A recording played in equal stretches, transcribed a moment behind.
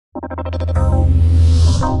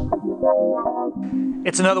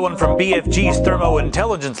It's another one from BFG's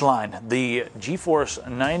ThermoIntelligence line, the GeForce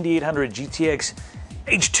 9800 GTX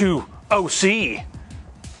H²OC. You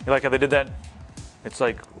like how they did that? It's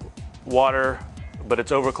like water, but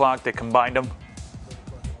it's overclocked. They combined them.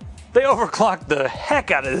 They overclocked the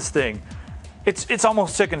heck out of this thing. It's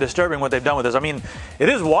almost sick and disturbing what they've done with this. I mean, it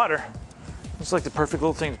is water. It's like the perfect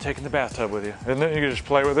little thing to take in the bathtub with you. And then you can just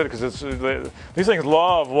play with it because these things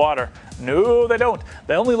love water. No, they don't.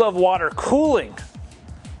 They only love water cooling.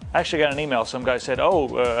 I actually got an email. Some guy said,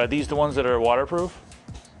 oh, are these the ones that are waterproof?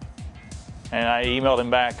 And I emailed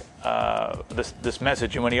him back this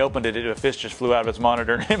message. And when he opened it, a fist just flew out of its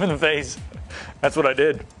monitor and hit him in the face. That's what I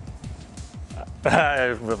did.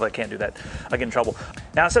 I can't do that. I get in trouble.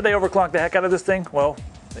 Now, I said they overclocked the heck out of this thing. Well,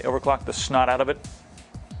 they overclocked the snot out of it.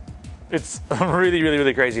 It's really, really,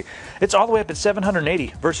 really crazy. It's all the way up at 780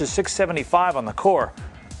 versus 675 on the core.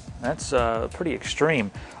 That's pretty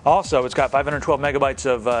extreme. Also, it's got 512 megabytes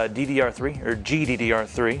of DDR3, or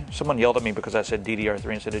GDDR3. Someone yelled at me because I said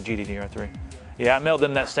DDR3 instead of GDDR3. Yeah, I mailed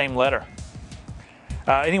them that same letter.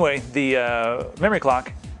 Anyway, the memory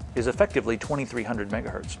clock is effectively 2300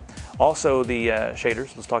 megahertz. Also, the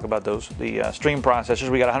shaders, let's talk about those. The stream processors,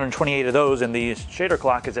 we got 128 of those, and the shader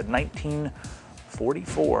clock is at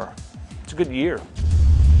 1944. It's a good year. It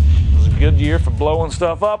was a good year for blowing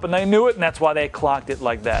stuff up, and they knew it, and that's why they clocked it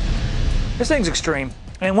like that. This thing's extreme.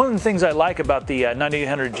 And one of the things I like about the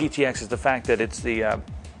 9800 GTX is the fact that it's the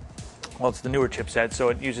well, it's the newer chipset, so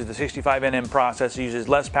it uses the 65nm processor, uses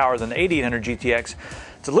less power than the 8800 GTX.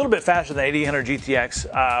 It's a little bit faster than the 8800 GTX.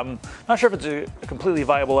 Not sure if it's a completely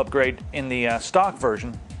viable upgrade in the stock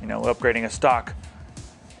version, you know, upgrading a stock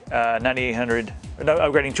 9800, no,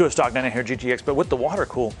 upgrading to a stock 9800 GTX, but with the water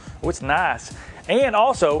cool, oh, it's nice. And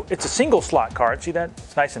also, it's a single slot card. See that?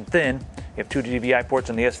 It's nice and thin. You have two DVI ports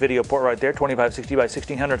and the S-Video port right there, 2560 by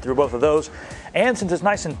 1600 through both of those. And since it's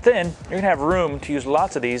nice and thin, you're going to have room to use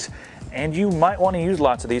lots of these. And you might want to use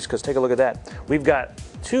lots of these because take a look at that. We've got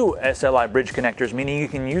two SLI bridge connectors, meaning you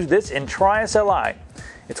can use this in Tri-SLI.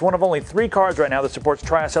 It's one of only 3 cards right now that supports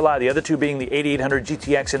Tri-SLI, the other two being the 8800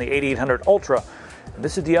 GTX and the 8800 Ultra. And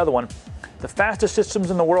this is the other one. The fastest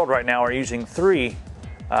systems in the world right now are using 3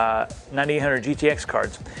 9800 GTX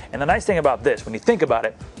cards. And the nice thing about this, when you think about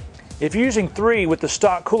it, if you're using 3 with the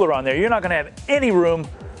stock cooler on there, you're not going to have any room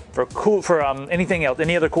for anything else,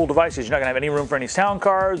 any other cool devices. You're not going to have any room for any sound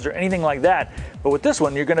cards or anything like that. But with this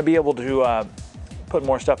one, you're going to be able to put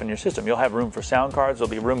more stuff in your system. You'll have room for sound cards. There'll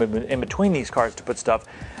be room in between these cards to put stuff.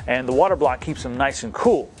 And the water block keeps them nice and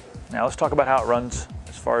cool. Now let's talk about how it runs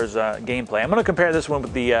as far as gameplay. I'm going to compare this one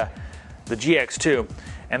with the GX2.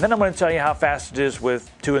 And then I'm going to tell you how fast it is with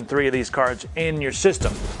 2 and 3 of these cards in your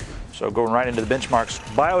system. So going right into the benchmarks,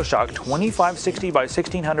 BioShock 2560 by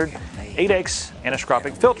 1600, 8x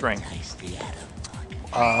anisotropy filtering.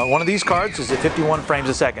 One of these cards is at 51 frames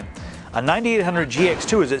a second. A 9800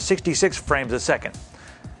 GX2 is at 66 frames a second.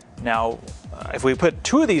 Now, if we put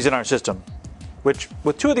 2 of these in our system, which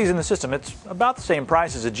with 2 of these in the system, it's about the same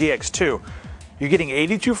price as a GX2, you're getting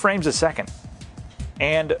 82 frames a second.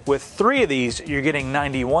 And with 3 of these, you're getting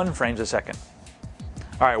 91 frames a second.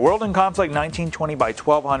 All right, World in Conflict 1920 by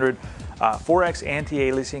 1200, 4x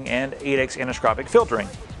anti-aliasing and 8x anisotropy filtering.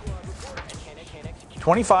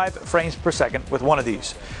 25 frames per second with one of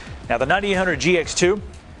these. Now the 9800 GX2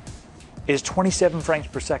 is 27 frames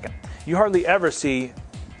per second. You hardly ever see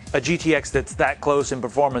a GTX that's that close in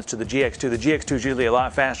performance to the GX2. The GX2 is usually a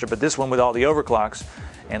lot faster, but this one with all the overclocks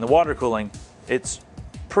and the water cooling, it's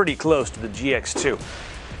pretty close to the GX2.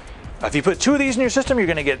 If you put 2 of these in your system, you're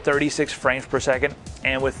going to get 36 frames per second,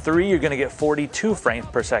 and with 3, you're going to get 42 frames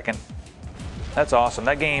per second. That's awesome.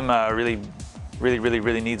 That game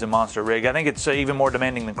really needs a monster rig. I think it's even more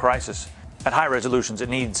demanding than Crysis. At high resolutions, it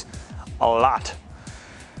needs a lot.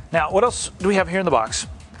 Now, what else do we have here in the box?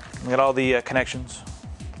 We got all the connections.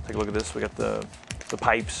 Take a look at this. We got the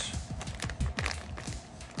pipes.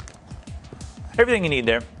 Everything you need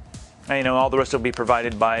there. And, you know, all the rest will be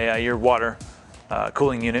provided by your water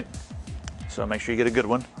cooling unit. So make sure you get a good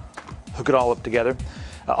one. Hook it all up together.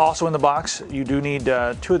 Also in the box, you do need 2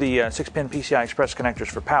 of the 6-pin PCI Express connectors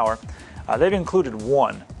for power. They've included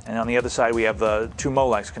 1, and on the other side we have the 2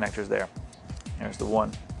 Molex connectors there. There's the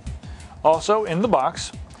 1. Also in the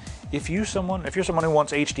box, if you're someone who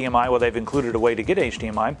wants HDMI, well, they've included a way to get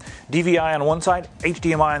HDMI. DVI on one side,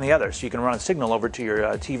 HDMI on the other, so you can run a signal over to your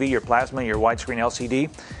TV, your plasma, your widescreen LCD,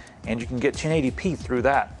 and you can get 1080p through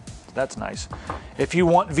that. That's nice. If you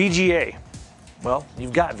want VGA, well,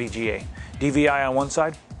 you've got VGA. DVI on one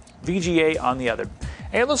side, VGA on the other.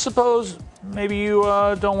 And let's suppose Maybe you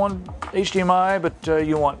don't want HDMI, but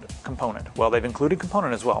you want component. Well, they've included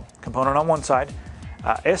component as well. Component on one side,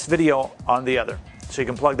 S-Video on the other. So you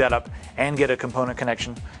can plug that up and get a component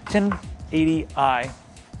connection. 1080i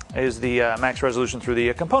is the max resolution through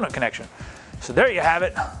the component connection. So there you have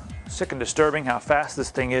it. Sick and disturbing how fast this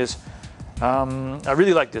thing is. I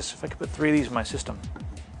really like this. If I could put 3 of these in my system,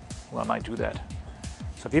 well, I might do that.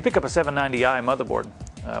 So if you pick up a 790i motherboard,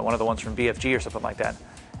 one of the ones from BFG or something like that,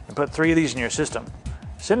 and put 3 of these in your system,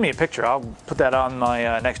 send me a picture. I'll put that on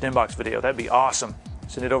my next inbox video. That'd be awesome.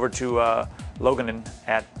 Send it over to Logan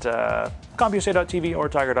at CompUSA.tv or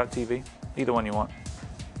Tiger.tv, either one you want.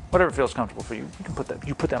 Whatever feels comfortable for you. You can put that.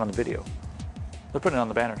 You put that on the video. They're putting it on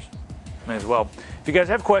the banners. May as well. If you guys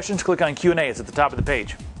have questions, click on Q&A. It's at the top of the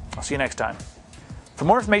page. I'll see you next time. For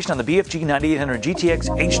more information on the BFG 9800 GTX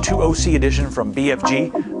H²OC edition from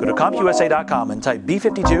BFG, go to CompUSA.com and type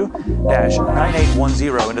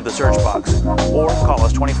B52-9810 into the search box, or call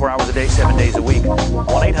us 24 hours a day, 7 days a week,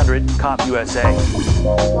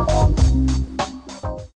 1-800-CompUSA.